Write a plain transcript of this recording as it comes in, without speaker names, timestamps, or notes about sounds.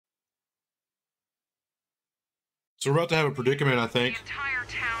So we're about to have a predicament, I think. The entire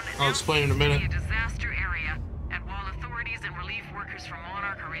town I'll explain in a minute. A disaster area, and while authorities and relief workers from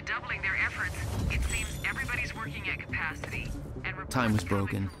Monarch are redoubling their efforts, it seems everybody's working at capacity. And time was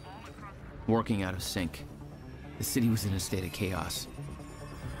broken, working out of sync. The city was in a state of chaos.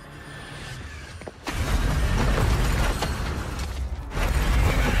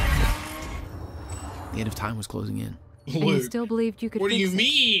 The end of time was closing in. And you still believed you could What do fix you it?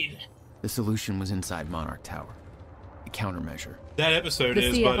 mean? The solution was inside Monarch Tower. The countermeasure. That episode The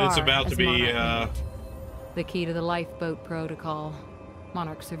is, but it's CFR, about to as be, Monarch named it. The key to the lifeboat protocol.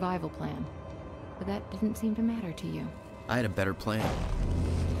 Monarch's survival plan. But that didn't seem to matter to you. I had a better plan.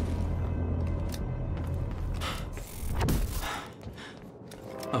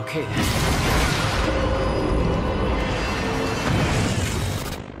 Okay.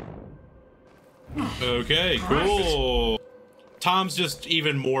 Okay, cool. Tom's just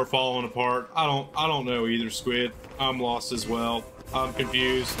even more falling apart. I don't know either, Squid. I'm lost as well. I'm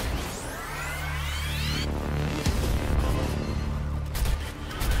confused.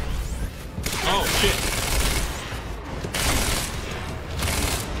 Oh shit.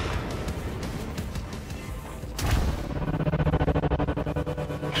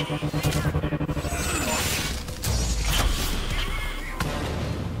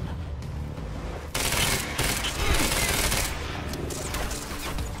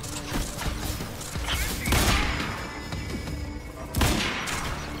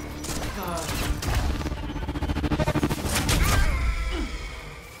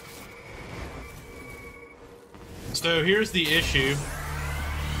 So here's the issue.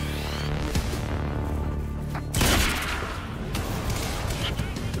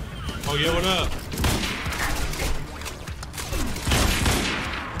 Oh yeah, what up?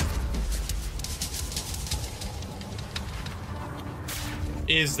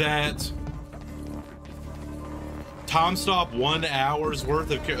 Is that time stop 1 hour's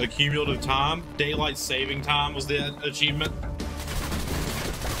worth of cumulative time? Daylight saving time was the achievement.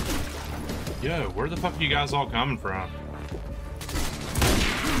 Yo, where the fuck are you guys all coming from?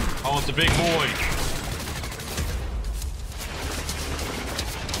 Oh, it's a big boy.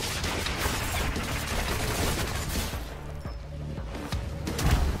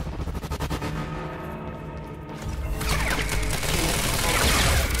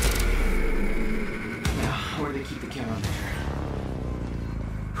 Now, where do they keep the camera measure?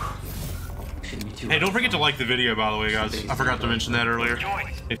 Shouldn't be too Hey, don't hard. forget to like the video, by the way, guys. I forgot to mention that earlier.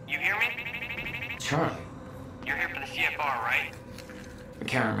 Joyce, you hear me? Charlie, You're here for the CFR, right? the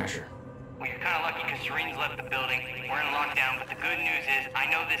camera measure. Well, you're kind of lucky because Serene's left the building. We're in lockdown, but the good news is I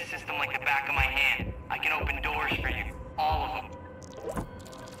know this system like the back of my hand. I can open doors for you. All of them.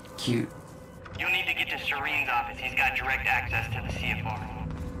 Cute. You'll need to get to Serene's office. He's got direct access to the CFR.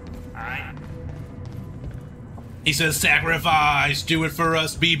 Alright? He says, sacrifice, do it for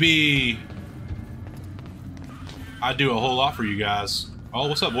us, BB. I do a whole lot for you guys. Oh,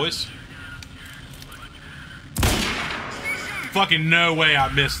 what's up, boys? Fucking no way I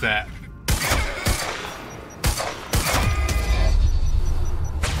missed that.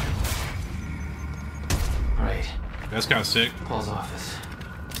 Right. That's kind of sick. Paul's office.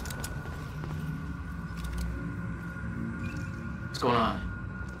 What's going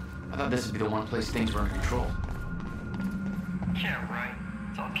on? I thought this would be the one place things were in control. Yeah, right.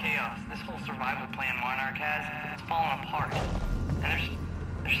 It's all chaos. This whole survival plan Monarch has, it's falling apart. And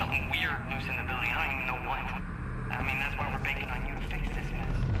there's something weird loose in the building. I don't even know what. I mean, that's why we're banking on you to fix this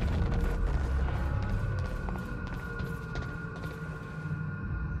mess.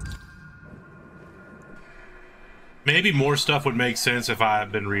 Maybe more stuff would make sense if I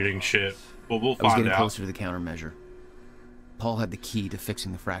had been reading shit. But we'll I was find getting out. closer to the countermeasure. Paul had the key to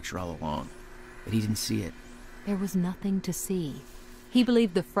fixing the fracture all along, but he didn't see it. There was nothing to see. He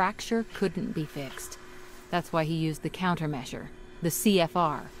believed the fracture couldn't be fixed. That's why he used the countermeasure, the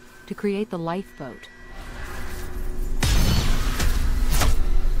CFR, to create the lifeboat.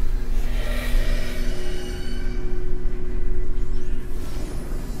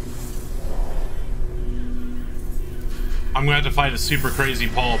 I'm gonna have to fight a super crazy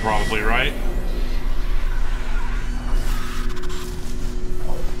Paul, probably, right?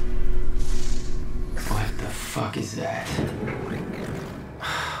 What the fuck is that?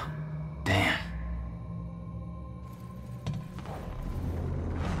 Damn.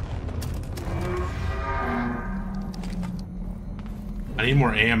 I need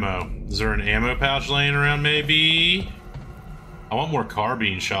more ammo. Is there an ammo pouch laying around, maybe? I want more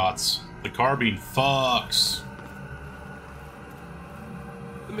carbine shots. The carbine fucks.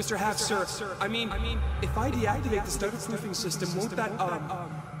 Mr. Half, sir. I mean, if I deactivate the stutter proofing system, won't that,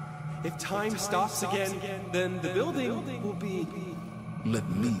 If time stops again, then the building will be... Let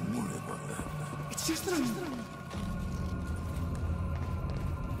me worry about that. It's just that I'm...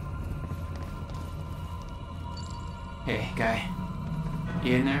 Hey, guy.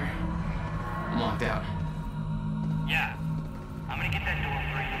 You in there? I'm locked out. Yeah. I'm gonna get that door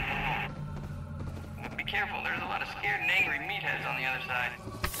for you. But be careful, there's a lot of scared and angry meatheads on the other side.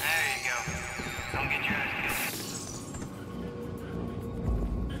 There you go. Don't get your ass killed.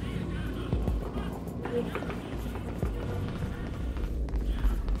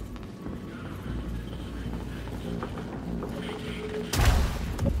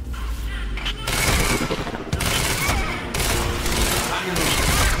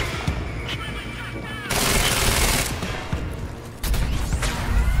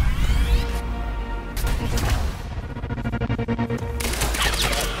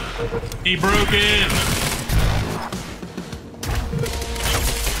 He broke in.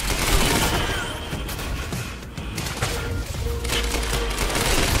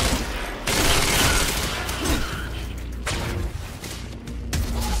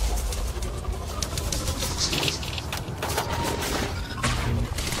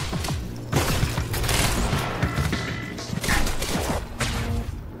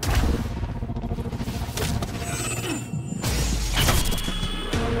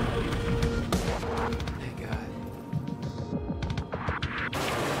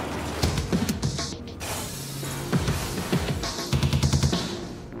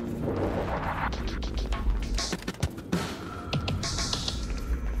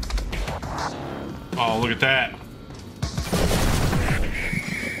 Oh, look at that. Is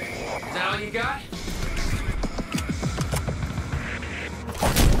that all you got?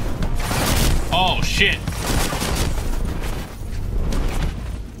 Oh, shit.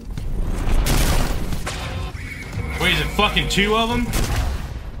 Wait, is it fucking two of them?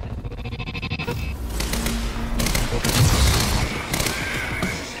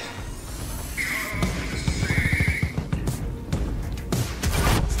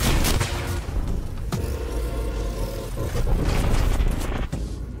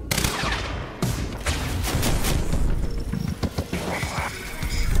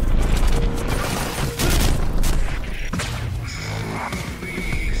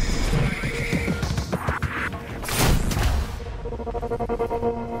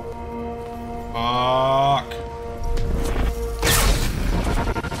 Fuck.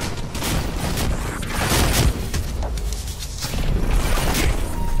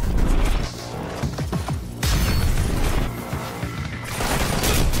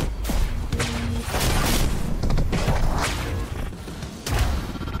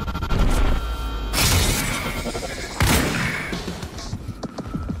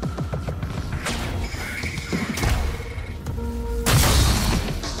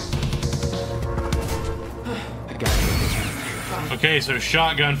 Okay, so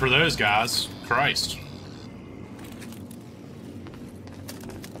shotgun for those guys. Christ.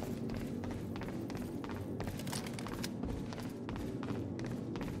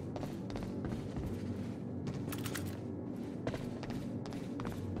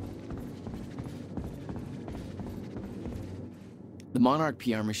 The Monarch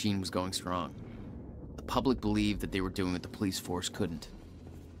PR machine was going strong. The public believed that they were doing what the police force couldn't.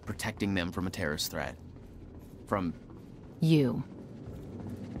 Protecting them from a terrorist threat. From... You.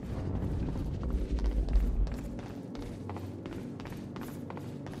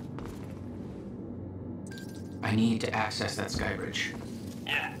 I need to access that sky bridge.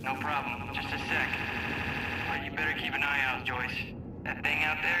 Yeah, no problem. Just a sec. But you better keep an eye out, Joyce. That thing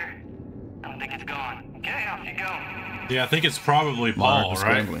out there, I don't think it's gone. Okay, off you go. Yeah, I think it's probably Monarch Paul, was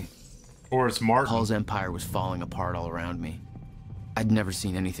right? scrambling. Or it's Martin. Paul's empire was falling apart all around me. I'd never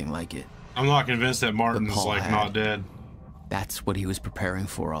seen anything like it. I'm not convinced that Martin's Paul like had. not dead. That's what he was preparing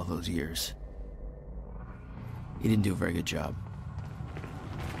for all those years. He didn't do a very good job.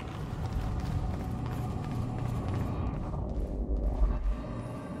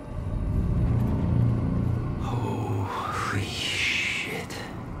 Holy shit.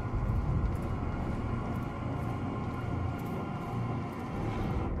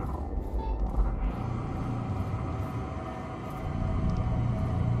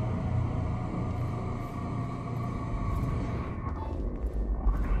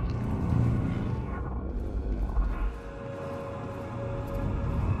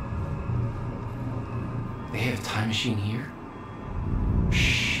 They have a time machine here?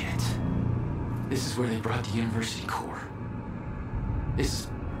 Shit. This is where they brought the University core. This is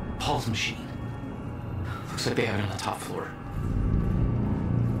Paul's machine. Looks like they have it on the top floor.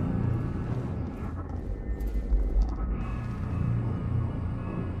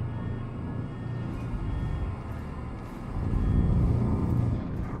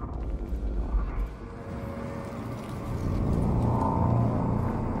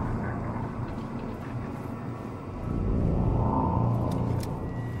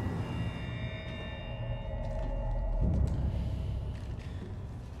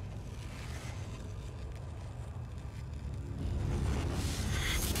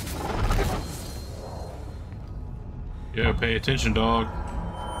 Yo, pay attention, dog.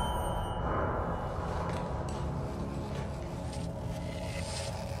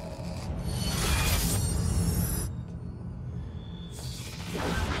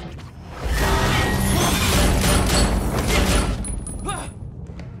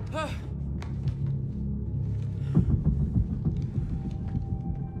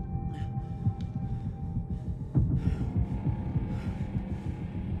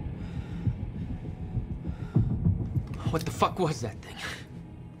 What the fuck was that thing?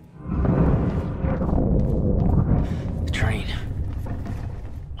 The train.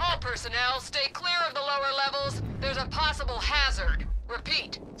 All personnel, stay clear of the lower levels. There's a possible hazard.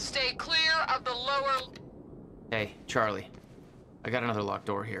 Repeat, stay clear of the lower... Hey, Charlie. I got another locked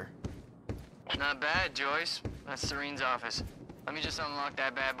door here. Not bad, Joyce. That's Serene's office. Let me just unlock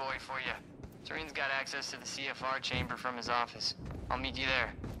that bad boy for you. Serene's got access to the CFR chamber from his office. I'll meet you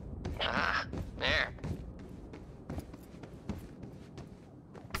there. Ah, there.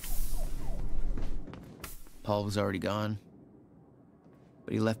 Paul was already gone,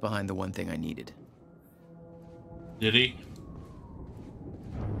 but he left behind the one thing I needed. Did he?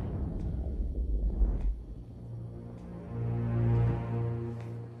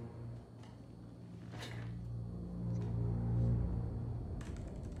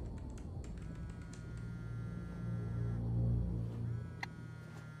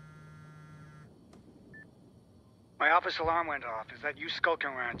 My office alarm went off. Is that you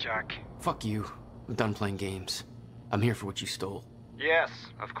skulking around, Jack? Fuck you. I'm done playing games. I'm here for what you stole. Yes,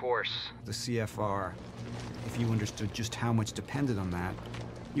 of course. The CFR. If you understood just how much depended on that,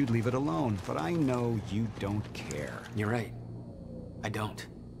 you'd leave it alone. But I know you don't care. You're right. I don't.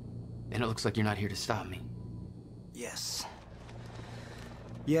 And it looks like you're not here to stop me. Yes.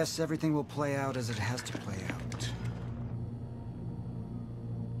 Yes, everything will play out as it has to play out.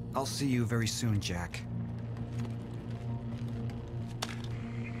 I'll see you very soon, Jack.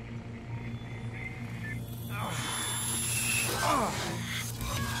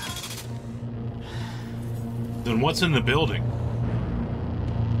 Then what's in the building?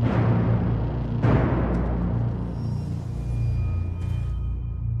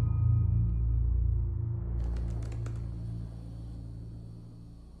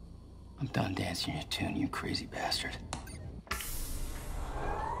 I'm done dancing your tune, you crazy bastard.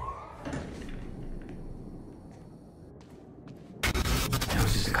 It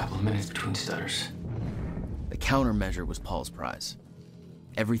was just a couple of minutes between stutters. The countermeasure was Paul's prize.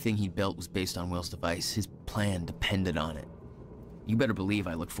 Everything he'd built was based on Will's device. His plan depended on it. You better believe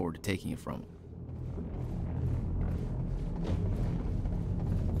I look forward to taking it from him.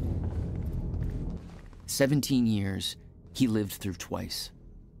 "17 years, he lived through twice.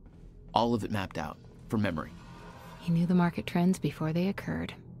 All of it mapped out, from memory. He knew the market trends before they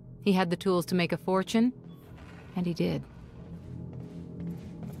occurred. He had the tools to make a fortune, and he did.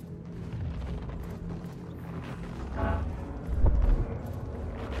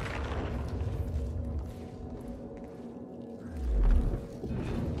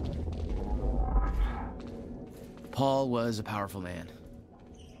 Paul was a powerful man,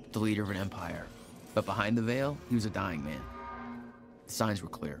 the leader of an empire. But behind the veil, he was a dying man. The signs were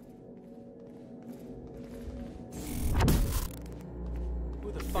clear.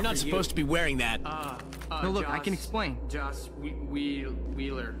 You're not supposed to be wearing that. No, look, I can explain. Josh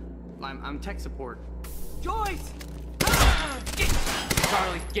Wheeler. I'm tech support. Joyce!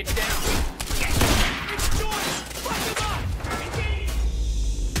 Charlie, get down! It's Joyce! Fuck him up!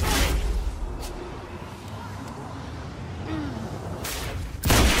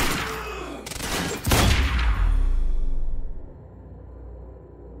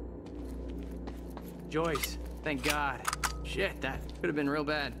 Joyce, thank God. Shit, that could have been real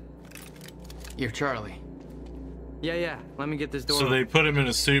bad. You're Charlie. Yeah, let me get this door So open. they put him in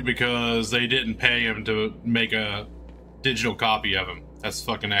a suit because they didn't pay him to make a digital copy of him. That's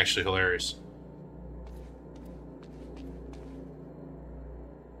fucking actually hilarious.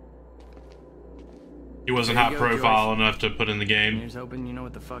 He wasn't There high you go, profile Joyce. enough to put in the game. Here's hoping you know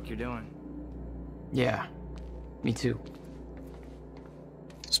what the fuck you're doing. Yeah, me too.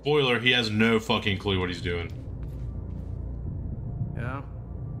 Spoiler, he has no fucking clue what he's doing. Yeah.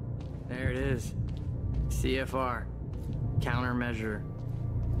 There it is. CFR. Countermeasure.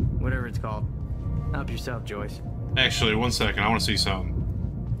 Whatever it's called. Help yourself, Joyce. Actually, one second, I want to see something.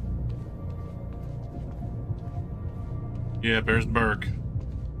 Yeah, there's Burke.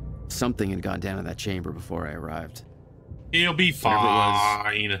 Something had gone down in that chamber before I arrived. He'll be Whatever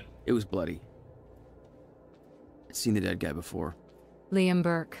fine. It was bloody. I'd seen the dead guy before. Liam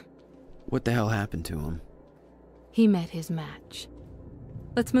Burke. What the hell happened to him? He met his match.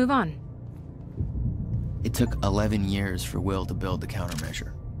 Let's move on. It took 11 years for Will to build the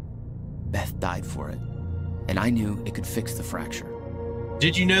countermeasure. Beth died for it, and I knew it could fix the fracture.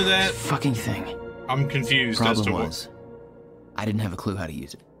 Did you know that? Fucking thing. I'm confused Problem as to was, I didn't have a clue how to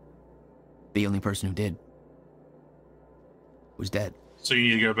use it. The only person who did was dead. So you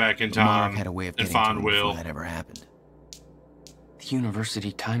need to go back in The time Monarch had a way of and getting to find him Will. before that ever happened. The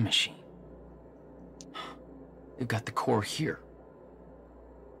University time machine. They've got the core here.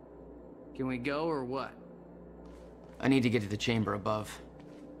 Can we go or what? I need to get to the chamber above.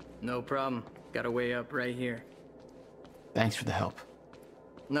 No problem. Got a way up right here. Thanks for the help.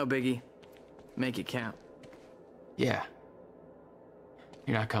 No biggie. Make it count. Yeah.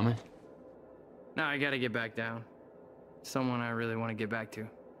 You're not coming? No, I gotta get back down. Someone I really want to get back to.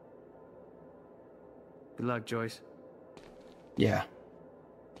 Good luck, Joyce. Yeah.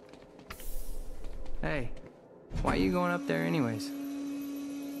 Hey, why are you going up there anyways?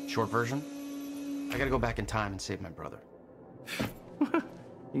 Short version? I gotta go back in time and save my brother.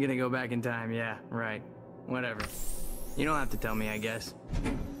 You're gonna go back in time, yeah, right. Whatever. You don't have to tell me, I guess.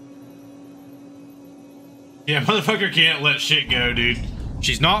 Yeah, motherfucker can't let shit go, dude.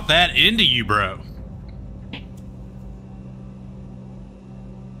 She's not that into you, bro.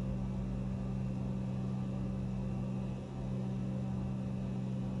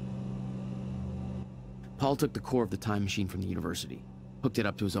 Paul took the core of the time machine from the university, hooked it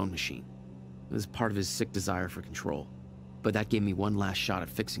up to his own machine. It was part of his sick desire for control, but that gave me one last shot at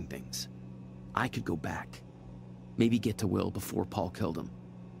fixing things. I could go back, maybe get to Will before Paul killed him.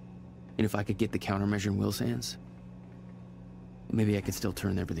 And if I could get the countermeasure in Will's hands, maybe I could still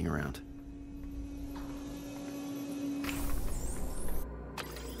turn everything around.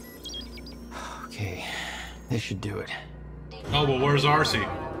 Okay, this should do it. Oh, well, where's RC?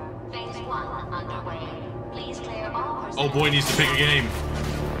 Phase 1 underway. Please clear all Oh boy needs to pick a game.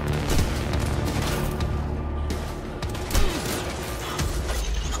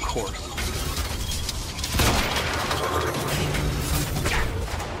 Of course.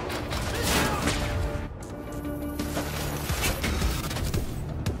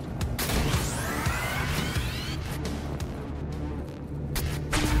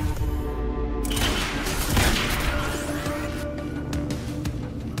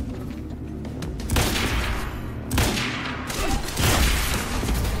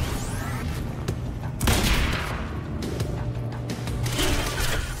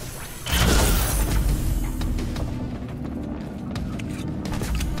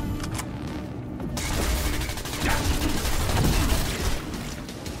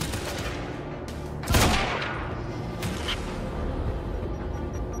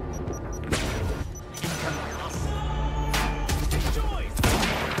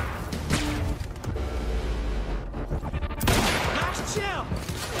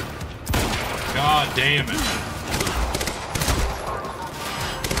 God damn it.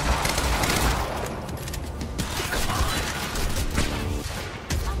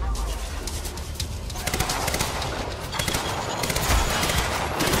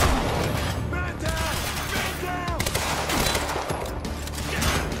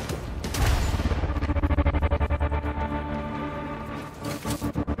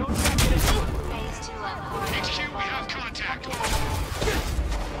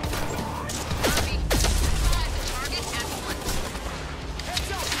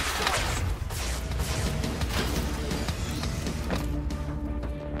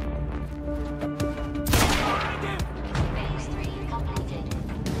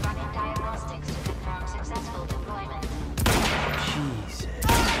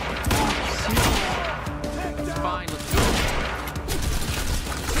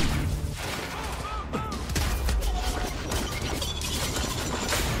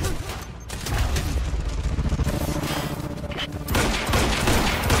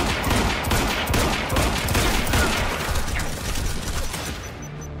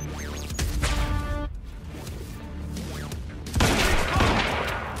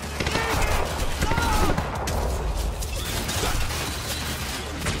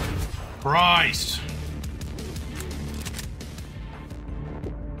 Christ.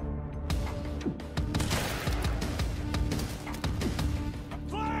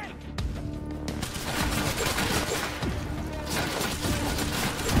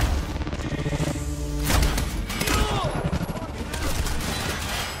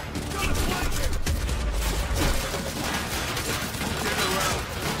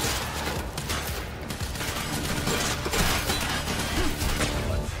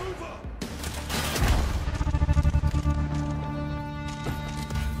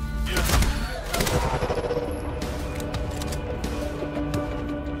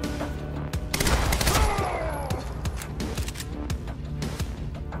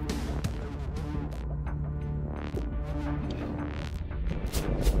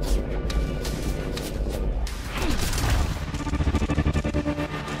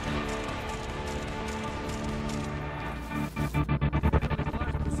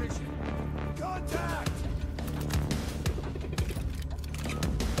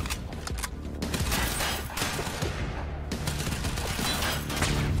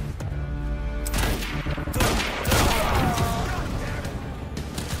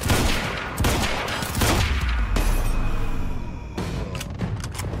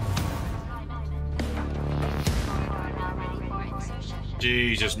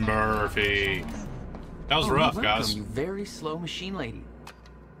 Jesus, Murphy. That was rough, guys. You very slow machine lady.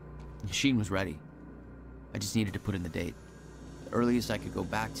 The machine was ready. I just needed to put in the date. The earliest I could go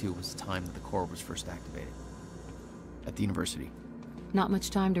back to was the time that the core was first activated. At the university. Not much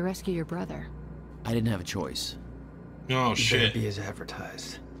time to rescue your brother. I didn't have a choice. Oh, shit. Be as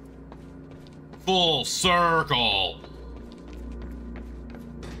advertised. Full circle.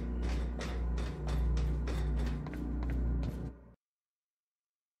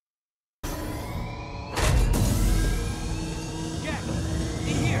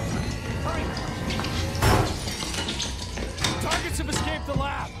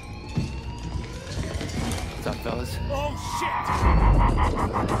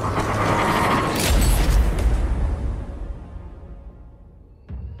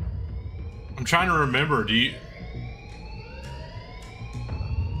 I'm trying to remember, do you...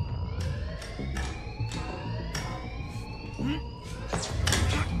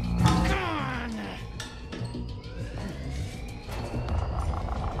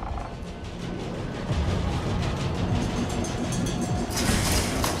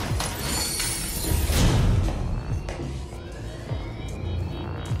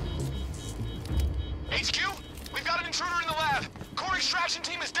 HQ, we've got an intruder in the lab. Core extraction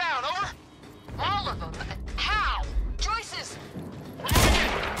team is down, over. All of them? How? Joyce's! But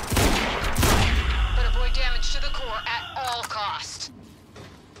avoid damage to the core at all cost.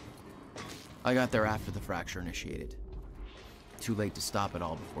 I got there after the fracture initiated. Too late to stop it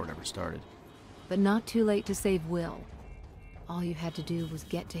all before it ever started. But not too late to save Will. All you had to do was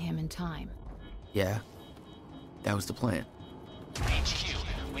get to him in time. Yeah, that was the plan. HQ,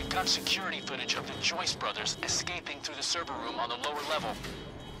 we've got security footage of the Joyce brothers escaping through the server room on the lower level.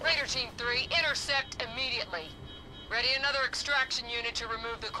 Raider Team 3, intercept immediately. Ready another extraction unit to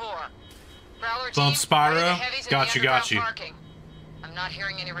remove the core. Prowler Bump Team, Spyro. ready the heavies in Got the you. underground parking. I'm not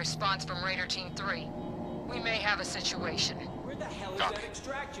hearing any response from Raider Team 3. We may have a situation. Where the hell is that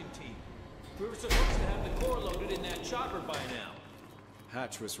extraction team? We were supposed to have the core loaded in that chopper by now.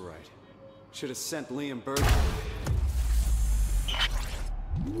 Hatch was right. Should have sent Liam Bird.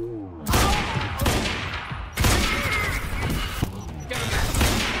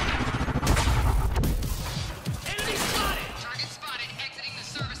 Enemy spotted! Target spotted, exiting the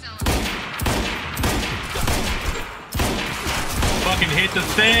service element. Fucking hit the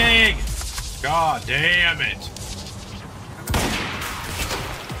thing! God damn it.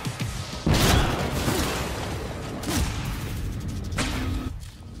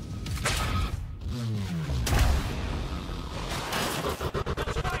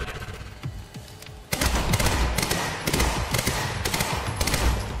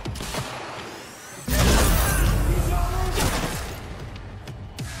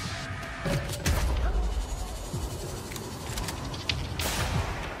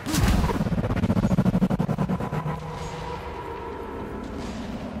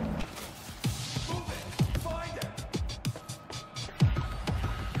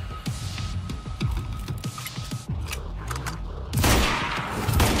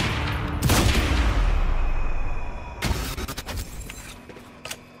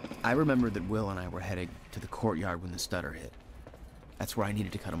 I remembered that Will and I were heading to the courtyard when the stutter hit. That's where I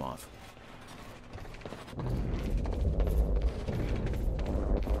needed to cut him off.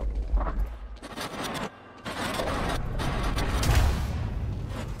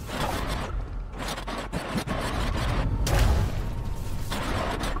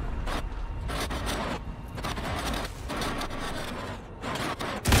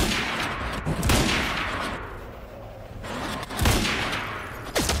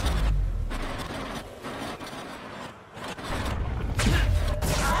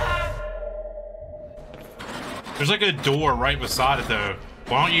 There's like a door right beside it though.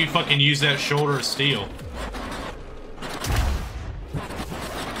 Why don't you fucking use that shoulder of steel?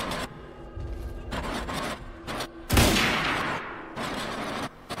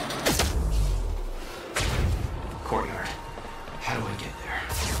 Courtyard. How do I get there?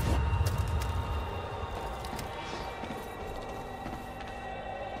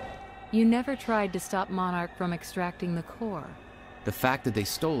 You never tried to stop Monarch from extracting the core. The fact that they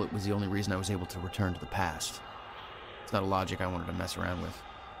stole it was the only reason I was able to return to the past. It's not a logic I wanted to mess around with.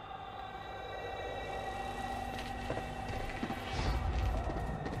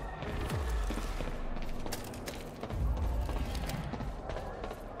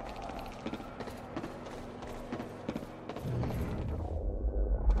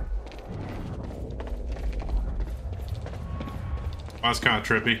 That's kind of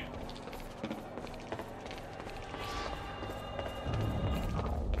trippy.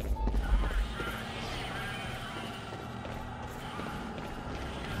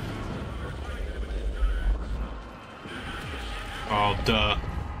 Duh.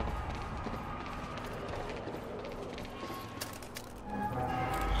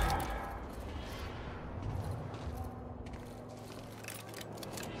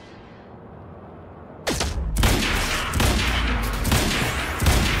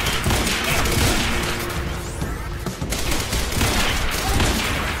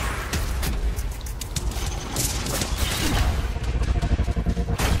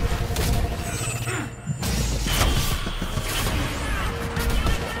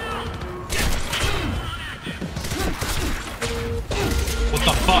 What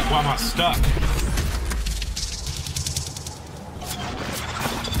the fuck? Why am I stuck?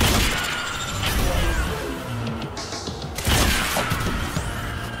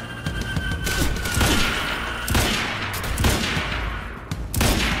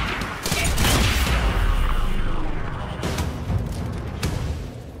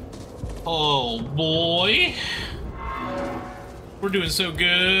 Oh boy. We're doing so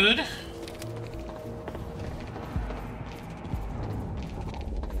good.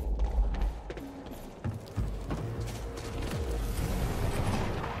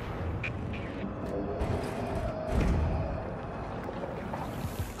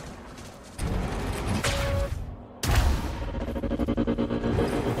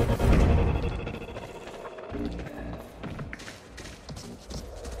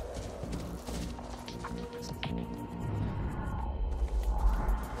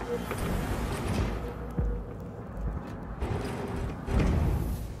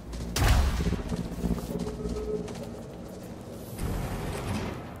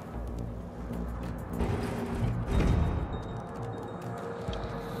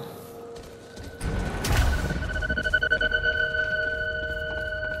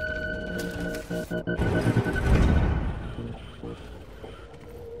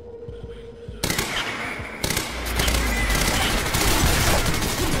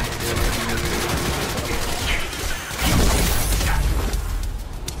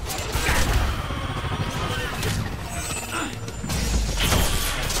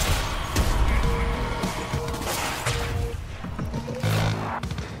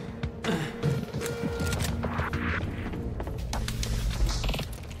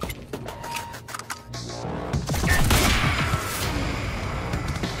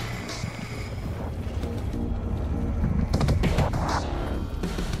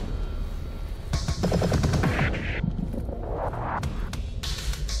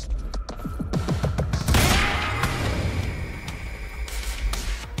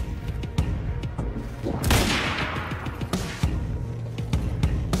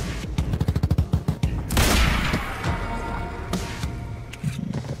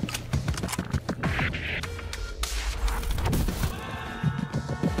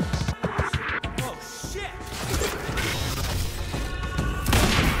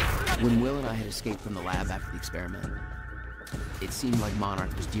 When Will and I had escaped from the lab after the experiment, it seemed like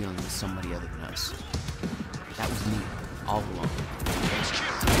Monarch was dealing with somebody other than us. That was me, all along.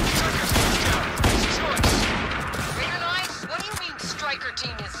 Raider 9, what do you mean Striker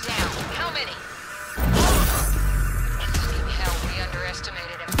team is down? How many? Hell, we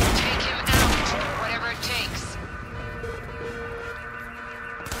underestimated him. Take him out, whatever it takes.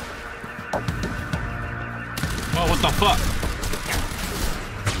 Oh, what the fuck?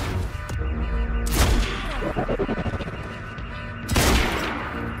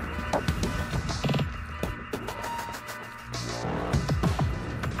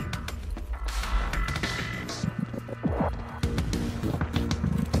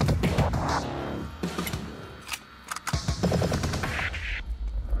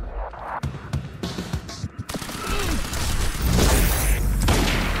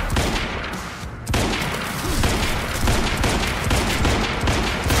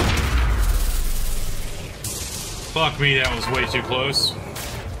 Fuck me, that was way too close.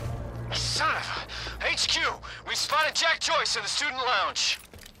 Son of a... HQ! We've spotted Jack Joyce in the student lounge.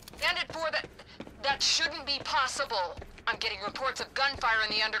 Bandit 4, that shouldn't be possible. I'm getting reports of gunfire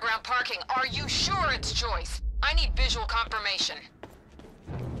in the underground parking. Are you sure it's Joyce? I need visual confirmation.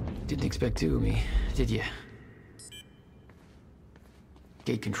 Didn't expect two of me, did you?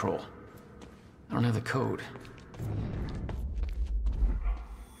 Gate control. I don't have the code.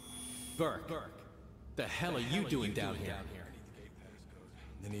 Burke, the hell are you doing down here?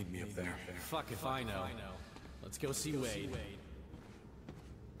 They need me up there. Fuck if I know. Let's go see Wade.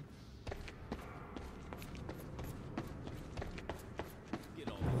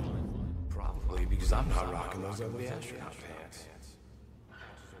 Probably because I'm not rocking those ugly astronaut pants.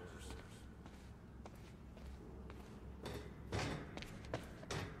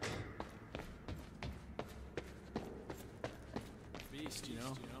 beast, you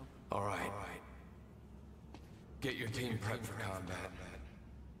know? All right. Get your team prepped for combat.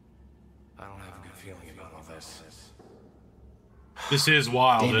 I don't have a good feeling about all this. This is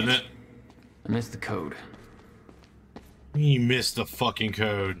wild, Damn isn't it? I missed the code. You missed the fucking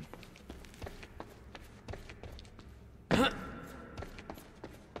code.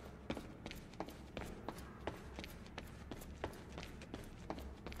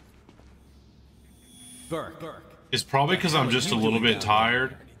 Burke. It's probably because I'm just a little bit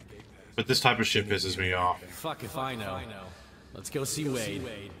tired, but this type of shit pisses me off. Fuck if I know. Let's go see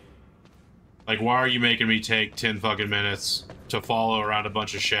Wade. Like, why are you making me take 10 fucking minutes to follow around a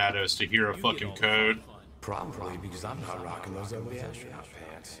bunch of shadows to hear a fucking code? Probably because I'm not rocking those ugly astronaut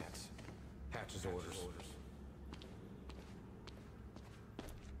pants. Hatch's orders.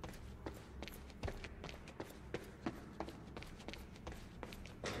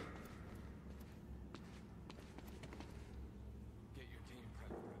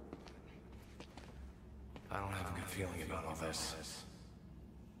 I don't have a good feeling about all this.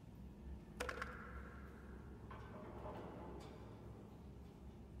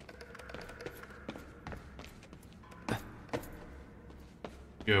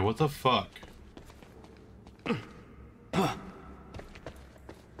 Yo, what the fuck?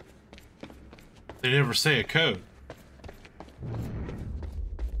 They never say a code.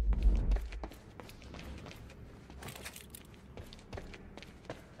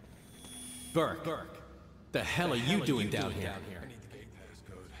 Burke. The hell are you doing down here?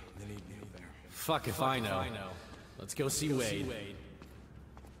 Fuck if I know. Let's go see Wade.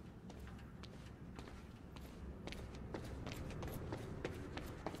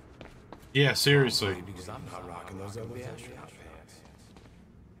 Yeah, seriously. Because I'm not rocking those ugly astronaut pants.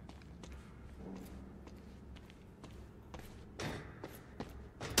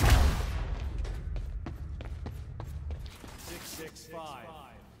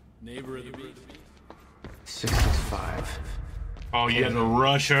 Neighbor of the beat. 665. Oh, you had to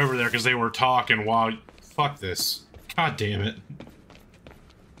rush over there because they were talking while... Fuck this. God damn it.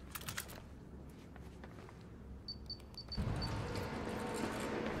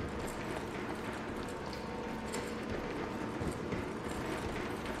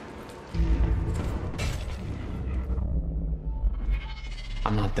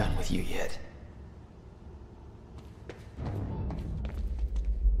 I'm not done with you yet.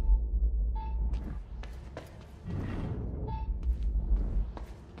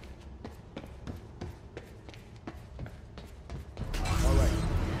 Alright,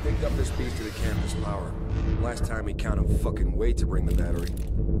 picked up this piece to the campus power. Last time he counted fucking way to bring the battery.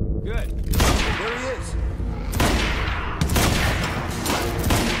 Good. There he is!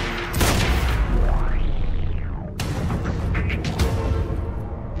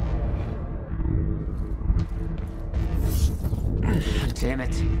 Damn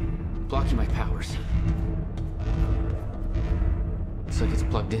it. Blocking my powers. Looks like it's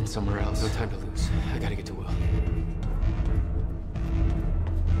plugged in somewhere else. No time to lose. I gotta get to Will.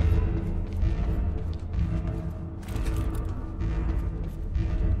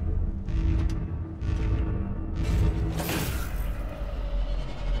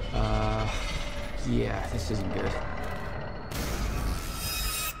 Yeah, this isn't good.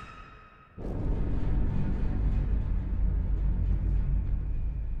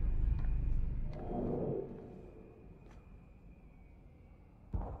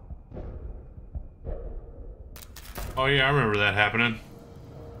 Oh yeah, I remember that happening.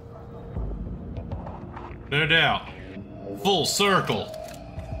 No doubt. Full circle.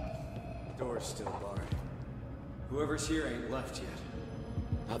 Door's still barred. Whoever's here ain't left yet.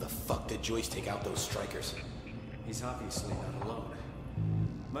 How the fuck did Joyce take out those strikers? He's obviously not alone.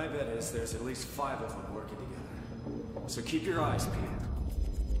 My bet is there's at least 5 of them working together. So keep your eyes peeled.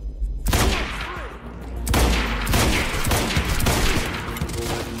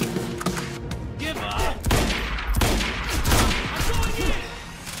 Give up!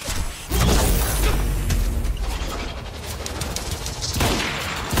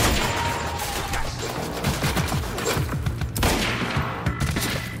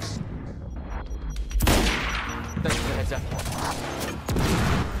 Thanks for the heads up.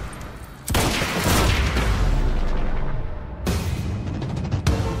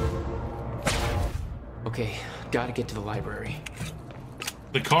 Okay, gotta get to the library.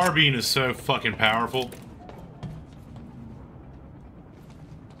 The carbine is so fucking powerful.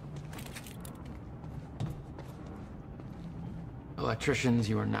 Electricians,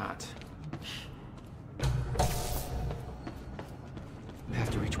 you are not. We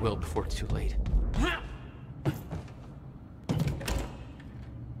have to reach Will before it's too late.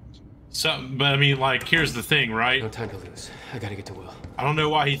 But I mean, like, here's the thing, right? No time to lose. I gotta get to Will. I don't know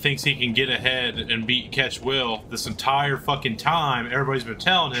why he thinks he can get ahead and catch Will this entire fucking time. Everybody's been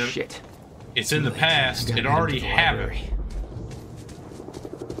telling him. Shit. It's in the past. It already happened.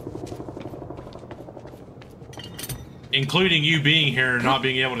 Including you being here and not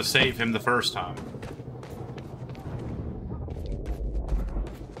being able to save him the first time.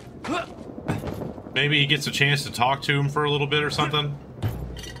 Maybe he gets a chance to talk to him for a little bit or something.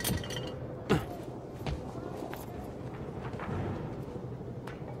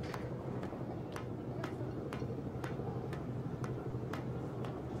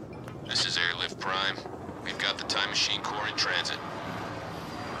 This is Airlift Prime. We've got the Time Machine Core in transit.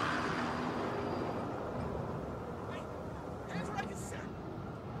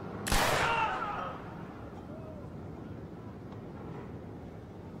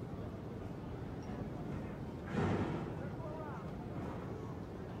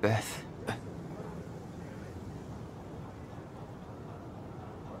 Beth.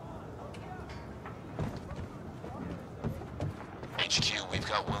 HQ, we've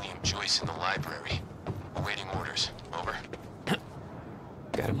got William Joyce in the library. Awaiting orders. Over.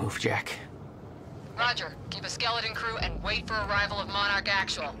 Gotta move, Jack. Roger. Keep a skeleton crew and wait for arrival of Monarch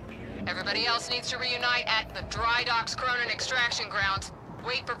Actual. Everybody else needs to reunite at the Dry Docks Cronin extraction grounds.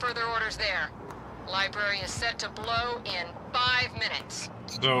 Wait for further orders there. Library is set to blow in 5 minutes.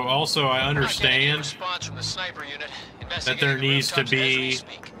 So also I understand From the sniper unit. that there needs to be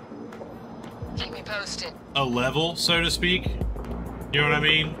Keep me posted. a level, so to speak. You know what I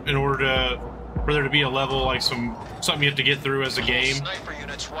mean? In order for there to be a level, like something you have to get through as a game. Sniper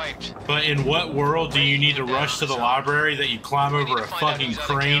unit's wiped. But in what world do you need to rush to the library that you climb over a fucking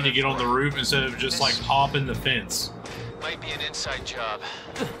crane to get on the roof instead of just like hopping the fence? Might be an inside job.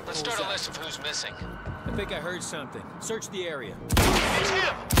 Let's start a list of who's missing. I think I heard something. Search the area. It's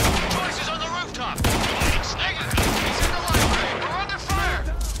him! Joyce is on the rooftop! It's negative! He's in the library! We're under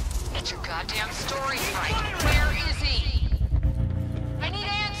fire! Get your goddamn stories right. Where is he? I need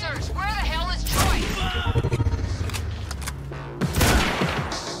answers. Where the hell is Joyce?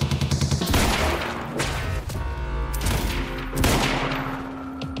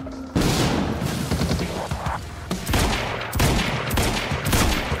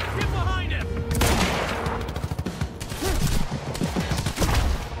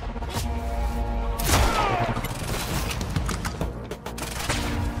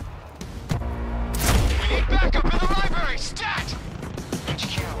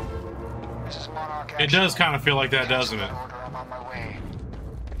 It does kind of feel like that, doesn't it? I'm on my way.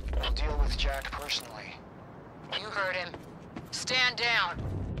 I'll deal with Jack personally. You heard him. Stand down.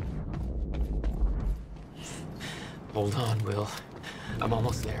 Hold on, Will. I'm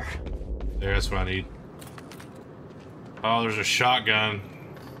almost there. There, that's what I need. Oh, there's a shotgun.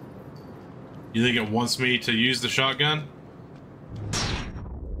 You think it wants me to use the shotgun?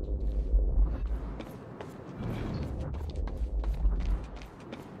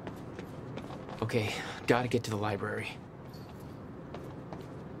 Okay, gotta get to the library.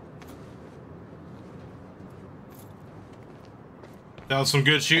 That was some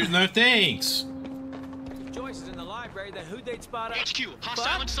good shooting though, thanks. Joyce is in the library, then who'd they spot up? HQ,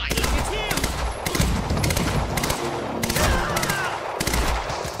 hostile in sight. It's him!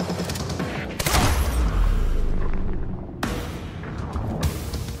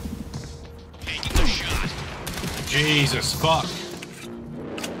 Taking the shot. Jesus, fuck.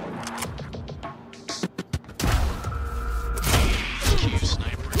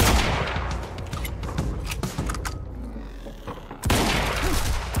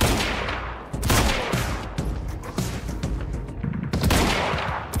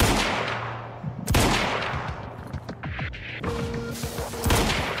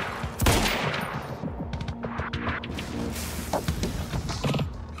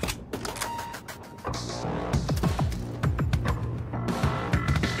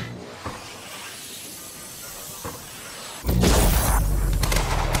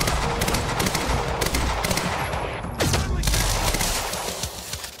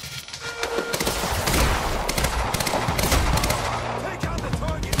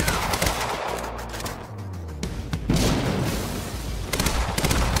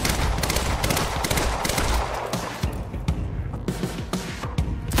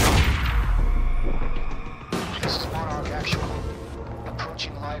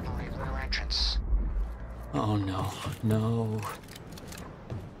 Oh no, no.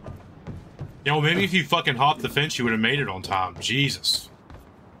 Yo, maybe if you fucking hopped the fence, you would have made it on time. Jesus.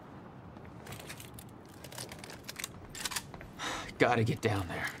 Gotta get down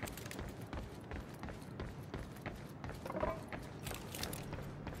there.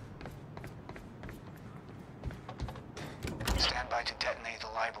 detonate the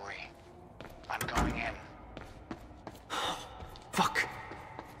library. I'm going in. Fuck.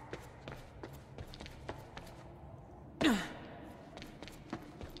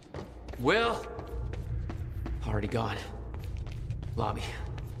 Will? Already gone. Lobby.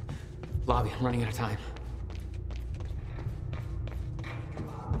 Lobby, I'm running out of time.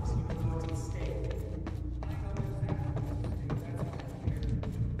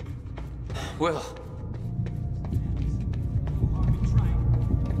 Will.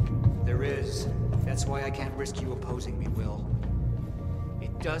 There is. That's why I can't risk you opposing me, Will.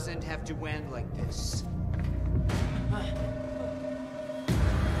 It doesn't have to end like this.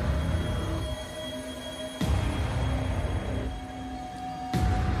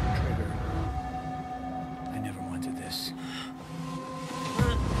 Trigger. I never wanted this.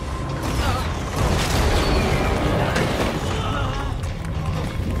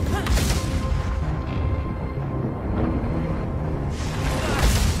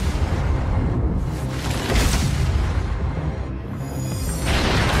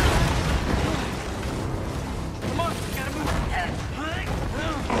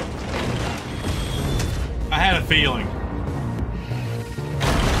 I had a feeling.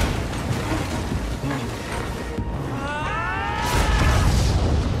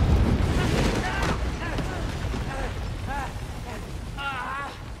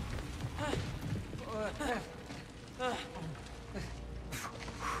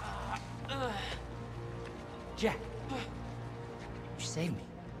 Jack. You saved me.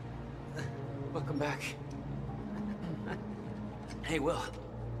 Welcome back. Hey, Will.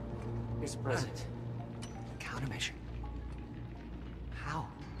 Here's a present. Countermeasure. How?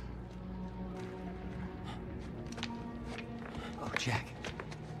 Oh, Jack.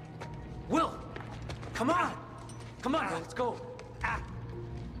 Will! Come on! Come on, let's go.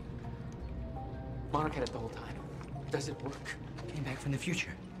 Monarch had it the whole time. Does it work? Came back from the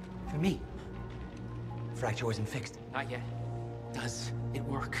future. For me. Fracture wasn't fixed. Not yet. Does it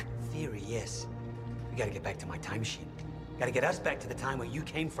work? Theory, yes. We gotta get back to my time machine. Gotta get us back to the time where you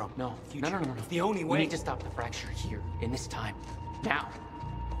came from. No. Future. No. It's the only way. We need to stop the fracture here, in this time. Now.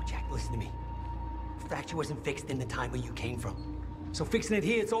 Oh, Jack, listen to me. Fracture wasn't fixed in the time where you came from. So fixing it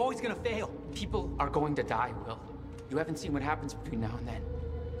here, it's always gonna fail. People are going to die, Will. You haven't seen what happens between now and then.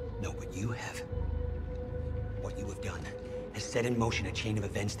 No, but you have. What you have done has set in motion a chain of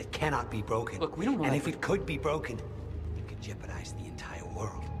events that cannot be broken. Look, we don't know. And if it could be broken, it could jeopardize the entire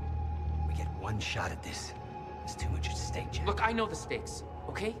world. We get one shot at this. There's too much at stake, Jack. Look, I know the stakes,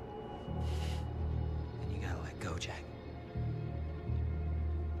 okay? And you gotta let go, Jack.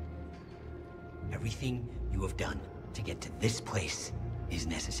 Everything you have done to get to this place is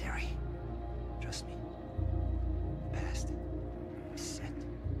necessary. Trust me. The past is set.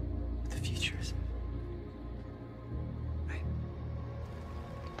 The future is. Right?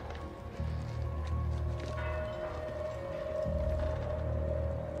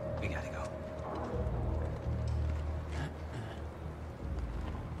 We gotta go.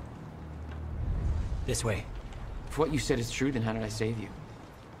 This way. If what you said is true, then how did I save you?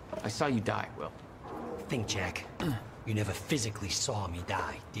 I saw you die, Will. Think, Jack. You never physically saw me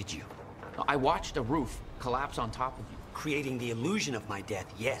die, did you? I watched a roof collapse on top of you. Creating the illusion of my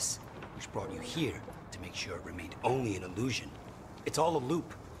death, yes. Which brought you here to make sure it remained only an illusion. It's all a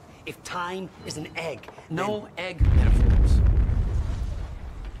loop. If time is an egg, no egg metaphors.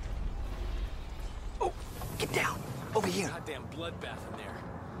 Oh, get down. Over here. Goddamn bloodbath in there.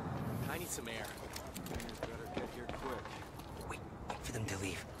 I need some air. Better get here quick. Wait for them to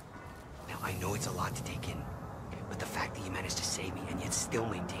leave. Now, I know it's a lot to take in, but the fact that you managed to save me and yet still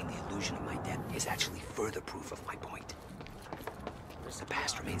maintain the illusion of my death is actually further proof of my point. The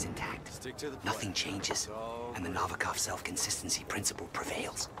past remains intact. Stick to the plan. Nothing changes, and the Novikov self-consistency principle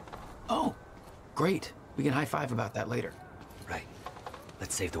prevails. Oh, great. We can high-five about that later. Right.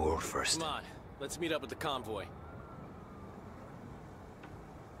 Let's save the world first. Come on, let's meet up with the convoy.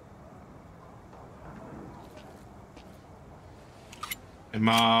 Am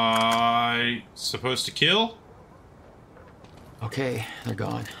I supposed to kill? Okay, they're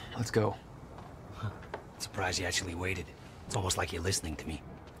gone. Let's go. Surprised you actually waited. It's almost like you're listening to me.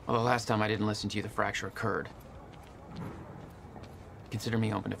 Well, the last time I didn't listen to you, the fracture occurred. Consider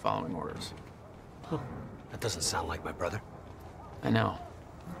me open to following orders. Huh. That doesn't sound like my brother. I know.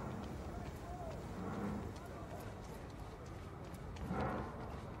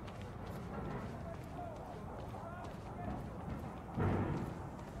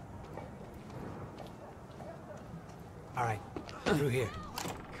 All right, through here.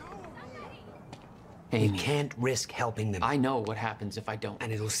 Amy. You can't risk helping them. I know what happens if I don't.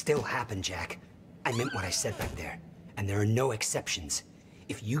 And it'll still happen, Jack. I meant what I said back there. And there are no exceptions.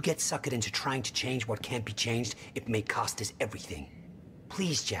 If you get suckered into trying to change what can't be changed, it may cost us everything.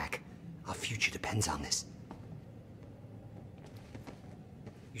 Please, Jack. Our future depends on this.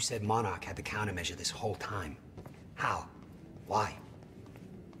 You said Monarch had the countermeasure this whole time. How? Why?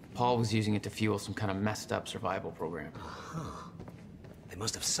 Paul was using it to fuel some kind of messed up survival program. Uh-huh. They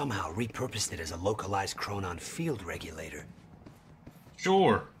must have somehow repurposed it as a localized Chronon field regulator.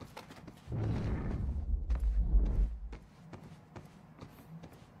 Sure.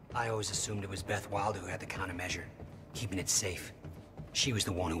 I always assumed it was Beth Wilder who had the countermeasure, keeping it safe. She was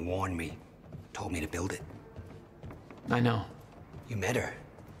the one who warned me, told me to build it. I know. You met her.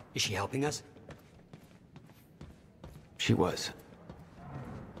 Is she helping us? She was.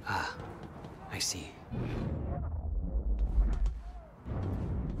 Ah, I see.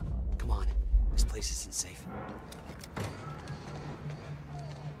 Come on, this place isn't safe.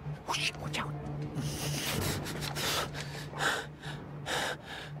 Oh shit, watch out.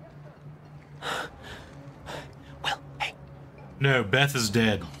 Well, hey. No, Beth is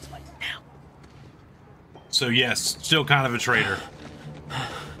dead. So yes, still kind of a traitor.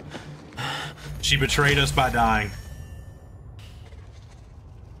 She betrayed us by dying.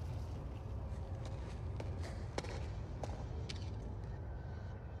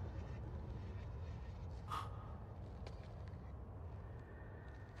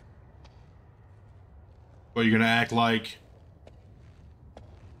 What, you're gonna act like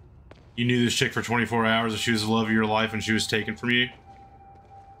you knew this chick for 24 hours and she was the love of your life and she was taken from you?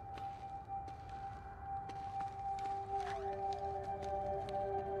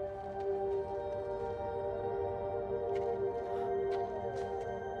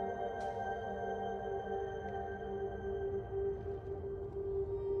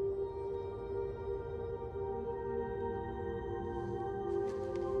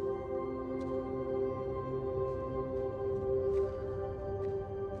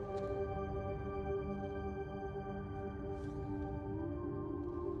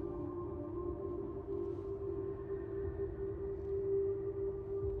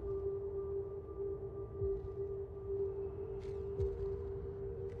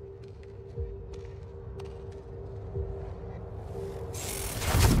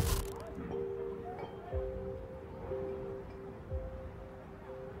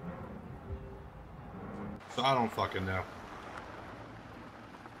 I don't fucking know.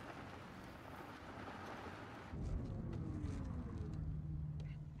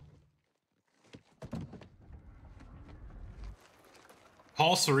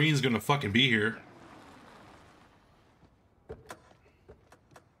 Paul Serene's gonna fucking be here.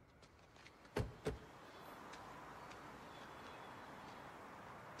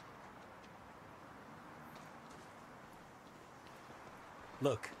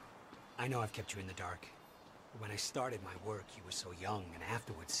 Look, I know I've kept you in the dark. When I started my work, you were so young, and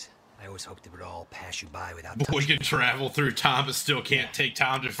afterwards, I always hoped it would all pass you by without touching. We can travel through time, but still can't take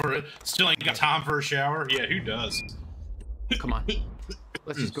time for it. Still ain't got time for a shower. Yeah, who does? Come on,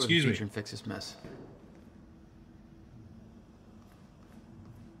 let's just go to the future and fix this mess.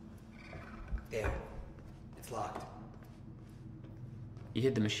 There, it's locked. You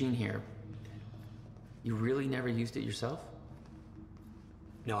hid the machine here. You really never used it yourself?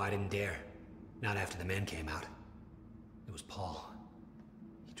 No, I didn't dare. Not after the men came out. It was Paul.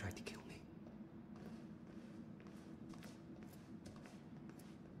 He tried to kill me.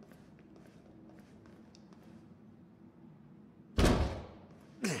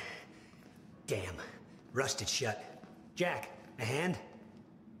 Damn. Rusted shut. Jack, a hand?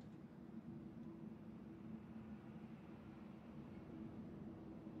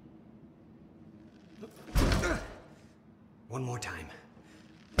 One more time.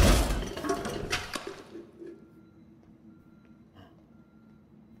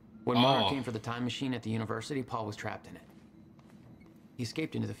 When Monarch came for the time machine at the university, Paul was trapped in it. He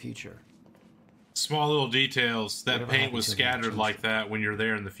escaped into the future. Small little details. That Whatever paint was happened to him scattered like that when you're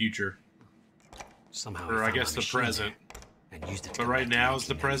there in the future. Somehow or I guess the present. And used it to but right now is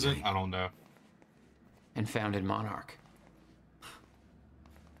the present? I don't know. And founded Monarch.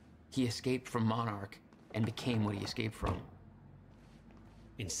 He escaped from Monarch and became what he escaped from.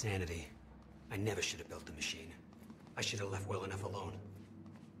 Insanity. I never should have built the machine. I should have left well enough alone.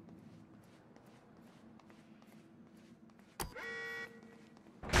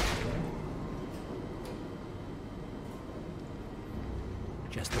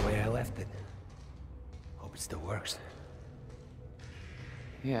 Just the way I left it. Hope it still works.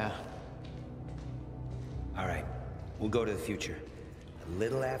 Yeah. All right. We'll go to the future. A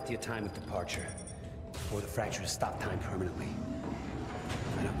little after your time of departure. Before the fracture has stopped time permanently.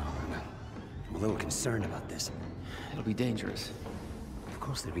 I don't know. I'm a little concerned about this. It'll be dangerous. Of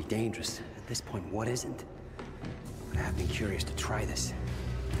course it'll be dangerous. At this point, what isn't? But I have been curious to try this.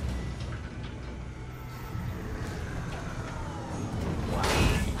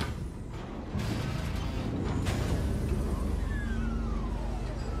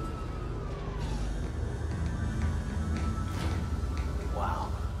 Wow.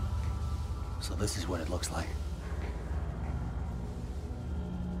 So this is what it looks like.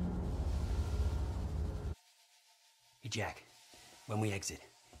 Hey, Jack. When we exit,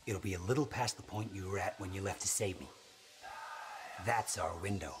 it'll be a little past the point you were at when you left to save me. That's our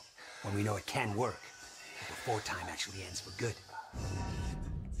window, when we know it can work, before time actually ends for good.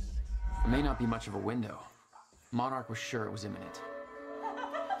 It may not be much of a window. Monarch was sure it was imminent.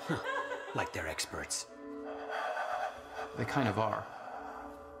 Like they're experts. They kind of are.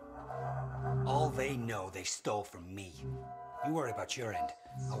 All they know they stole from me. You worry about your end,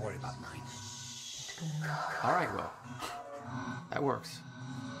 I'll worry about mine. All right, Will. That works.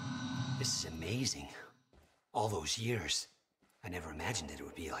 This is amazing. All those years. I never imagined it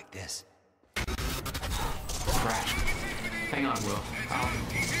would be like this. Crap. Hang on, Will.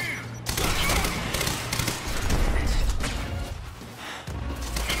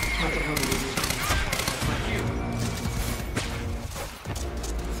 What the hell do we do? Like you.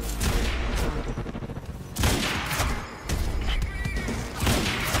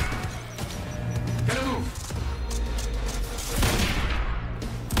 Gotta move.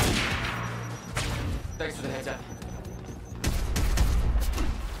 Thanks for the heads up.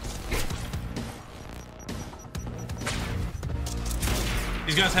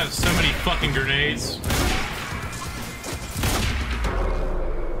 These guys have so many fucking grenades.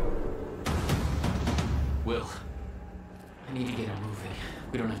 Will, I need to get him moving.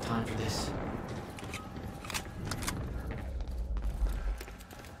 We don't have time for this.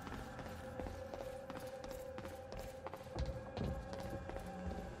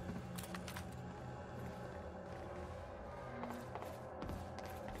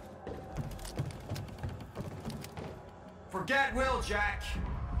 Forget Will, Jack.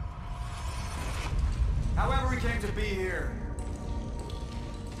 However we came to be here,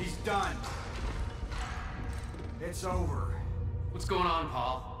 he's done. It's over. What's going on,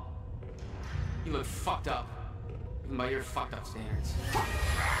 Paul? You look fucked up. Even by your fucked up standards.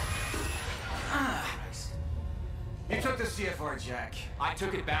 You took the CFR, Jack. I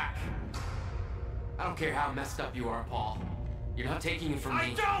took it back. I don't care how messed up you are, Paul. You're not taking it from me. I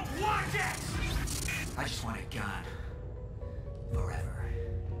don't want it! I just want it gone. Forever.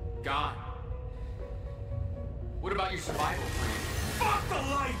 Gone. What about your survival plan? Fuck the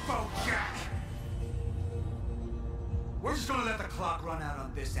lifeboat, Jack! We're just gonna let the clock run out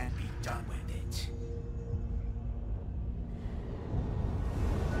on this and be done with it.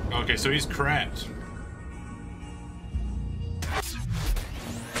 Okay, so he's cracked.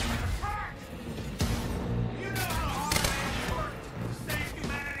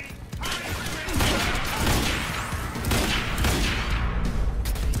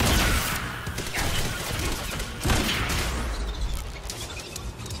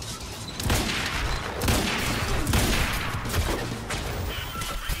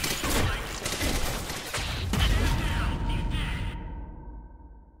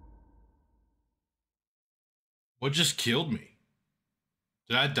 What just killed me?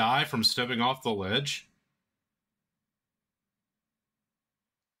 Did I die from stepping off the ledge?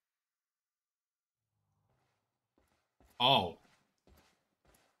 Oh.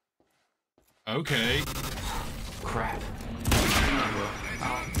 Okay. Crap.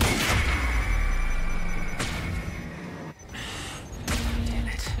 Damn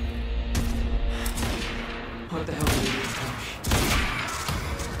it. What the hell are you doing, Coach?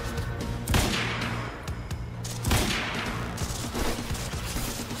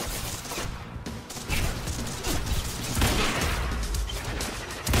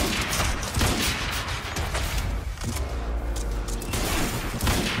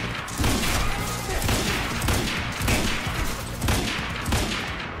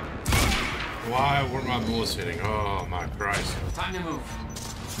 Why weren't my bullets hitting? Oh my Christ. Time to move.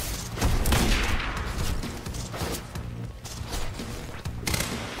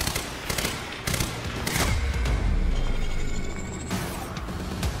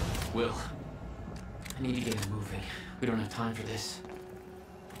 Will, I need to get him moving. We don't have time for this.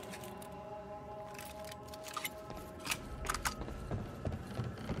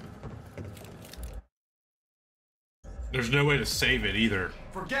 There's no way to save it either.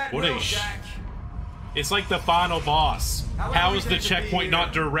 Forget what Will, a Jack. It's like the final boss. How is the we checkpoint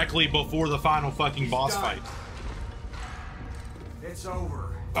not directly before the final fucking boss fight? It's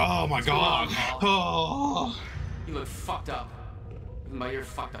over. Oh my god. Oh. You look fucked up. Even by your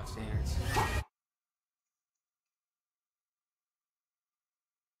fucked up standards.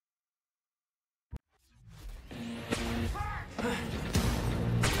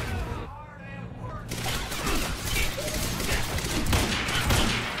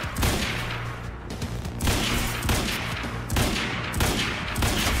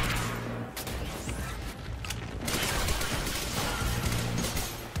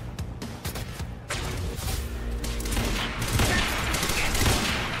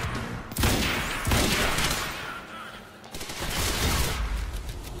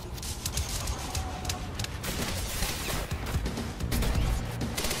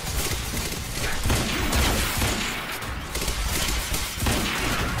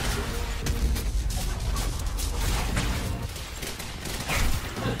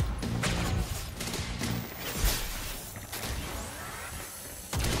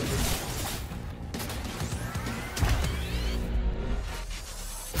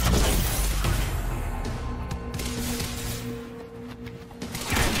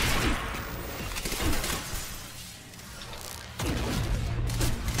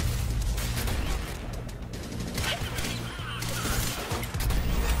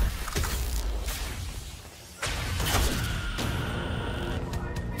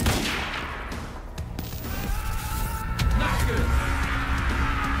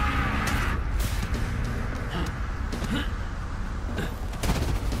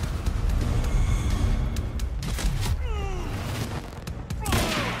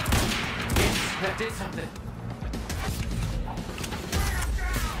 That did something.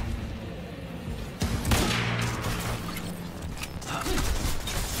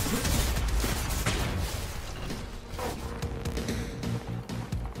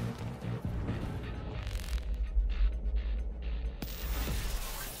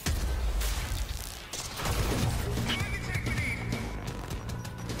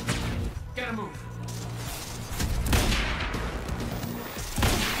 Gotta move.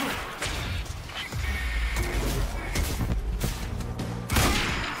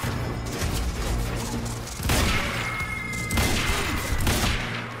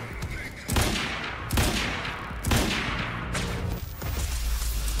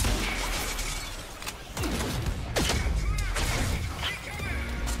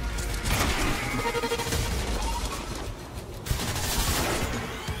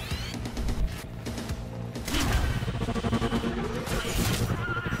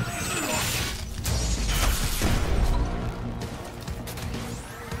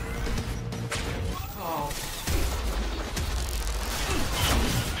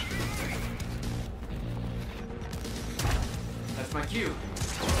 That's my cue.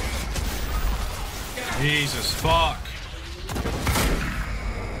 Jesus fuck.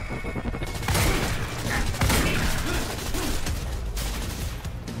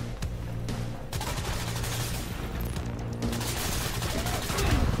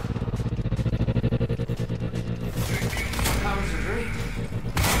 Powers are great.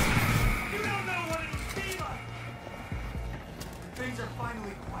 You don't know what it would be like. Things are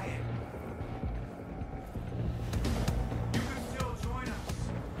finally quiet. You can still join us.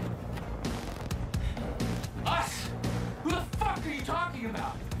 Us? Who the fuck are you talking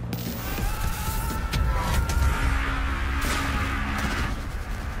about?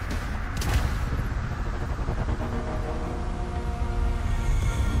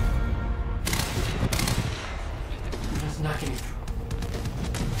 That's not getting through.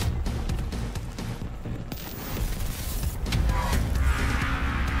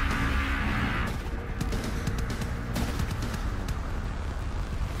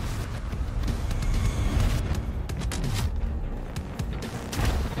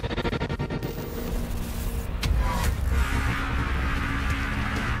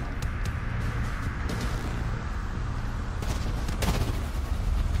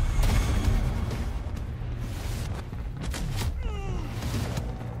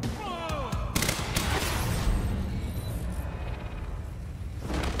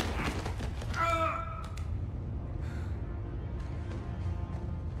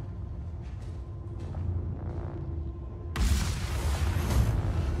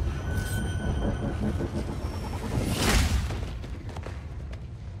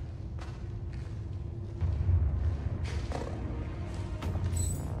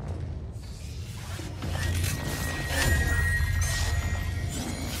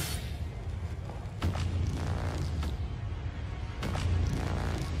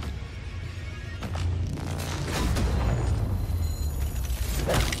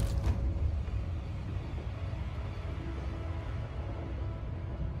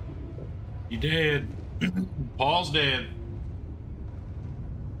 You dead. Paul's dead.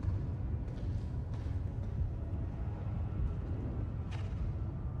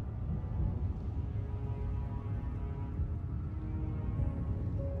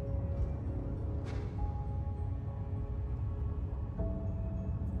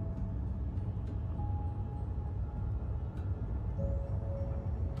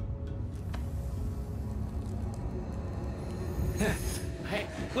 Hey,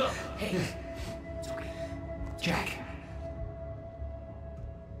 Will, hey. It's okay. Jack.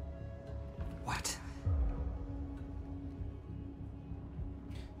 What?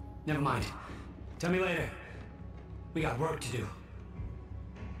 Never mind. Tell me later. We got work to do.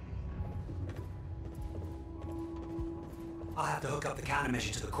 I'll have to hook up the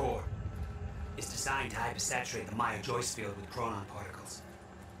countermeasure to the core. It's designed to hypersaturate the Maya Joyce field with chronon particles.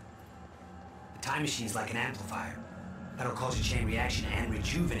 The time machine's like an amplifier. That'll cause a chain reaction and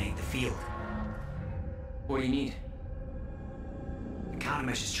rejuvenate the field. What do you need? The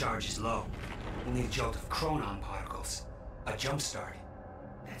countermeasure's charge is low. We'll need a jolt of chronon particles. A jump start.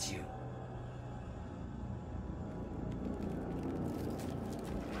 That's you.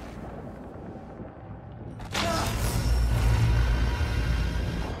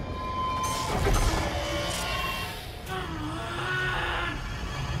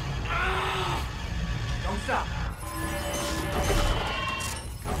 Don't stop.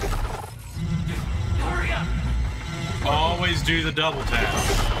 Hurry up! Always do the double tap.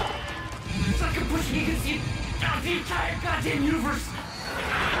 It's like I'm pushing against the entire goddamn universe.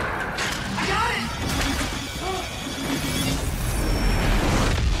 I got it!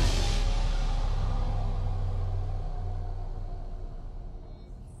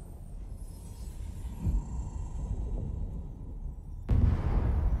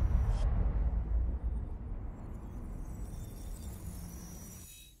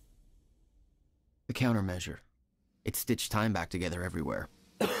 The countermeasure. It stitched time back together everywhere.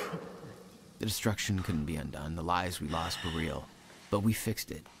 The destruction couldn't be undone. The lives we lost were real. But we fixed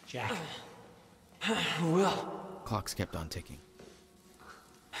it. Jack. Will. Clocks kept on ticking.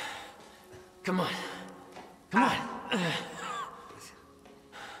 Come on. Come on.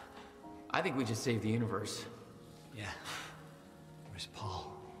 I think we just saved the universe. Yeah. Where's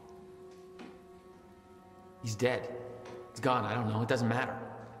Paul? He's dead. He's gone. I don't know. It doesn't matter.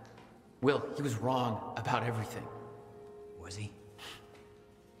 Will, he was wrong about everything. Was he?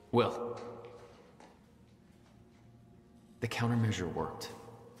 Will. The countermeasure worked.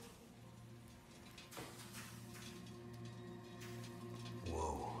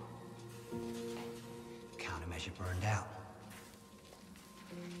 Whoa. Countermeasure burned out.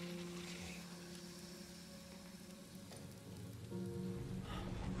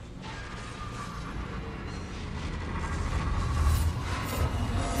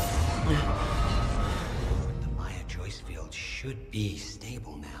 The Maya Joyce field should be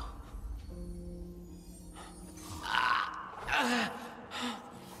stable now.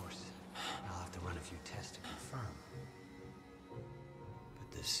 Of course, I'll have to run a few tests to confirm.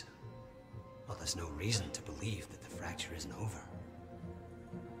 But there's no reason to believe that the fracture isn't over.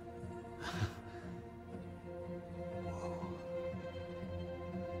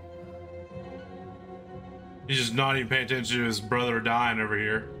 He's just not even paying attention to his brother dying over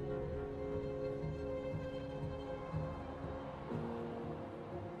here.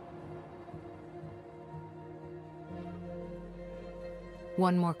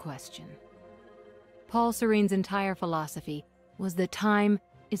 One more question. Paul Serene's entire philosophy was that time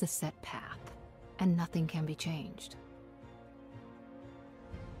is a set path, and nothing can be changed.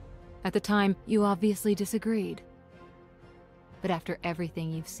 At the time, you obviously disagreed. But after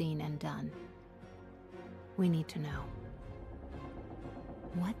everything you've seen and done, we need to know.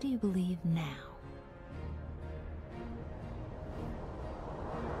 What do you believe now?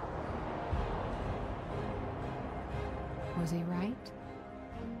 Was he right?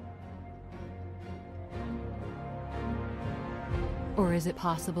 Or is it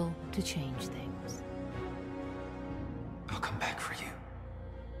possible to change things? I'll come back for you.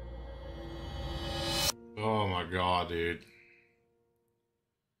 Oh my god, dude.